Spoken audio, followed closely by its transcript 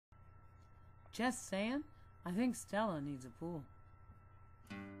Just saying, I think Stella needs a pool.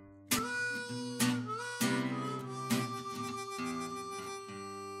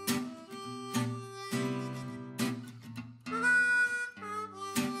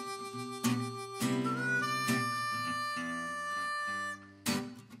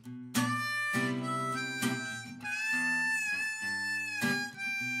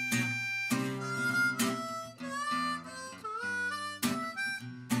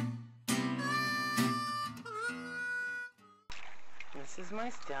 This is my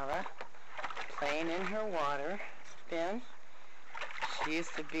Stella playing in her water bin. She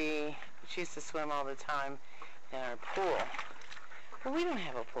used to swim all the time in our pool. But we don't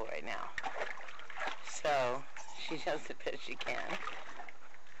have a pool right now. So she does the best she can.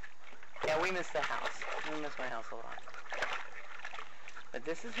 Yeah, we miss the house. We miss my house a lot. But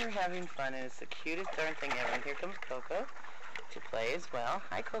this is her having fun, and it's the cutest darn thing ever. And here comes Coco to play as well.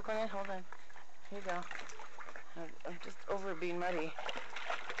 Hi, Coconut. Hold on. Here you go. I'm just over being muddy.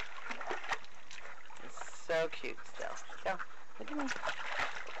 It's so cute, Stella. Stella, look at me.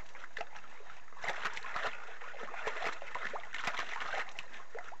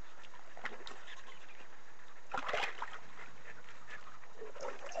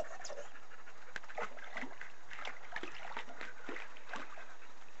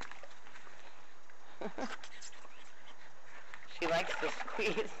 She likes to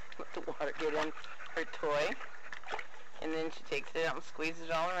squeeze, let the water get in her toy. And then she takes it out and squeezes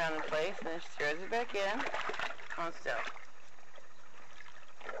it all around the place, and then she throws it back in. Come on, Stella.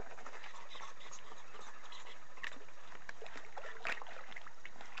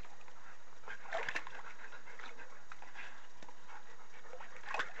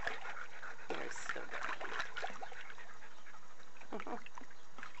 You're so cute.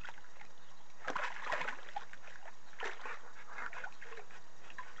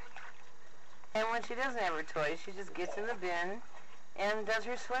 And when she doesn't have her toys, she just gets in the bin and does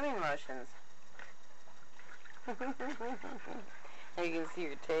her swimming motions. Now you can see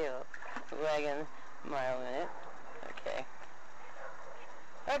her tail wagging a mile a minute. Okay.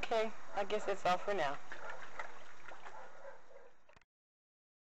 Okay, I guess that's all for now.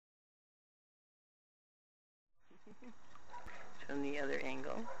 From the other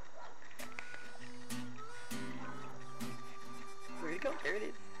angle. Where'd it go? There it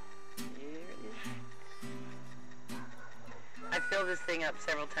is. I fill this thing up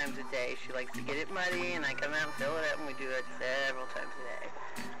several times a day. She likes to get it muddy, and I come out and fill it up, and we do it several times a day.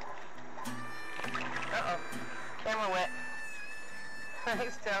 Uh-oh. Camera wet. Hi,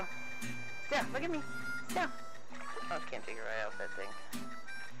 Stella. Stella, look at me. Stella. Oh, I can't take her right off that thing.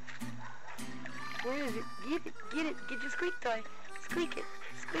 Where is it? Get it. Get it. Get your squeak toy. Squeak it.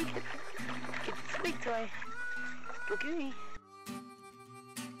 Squeak it. Get your squeak toy. Look at me.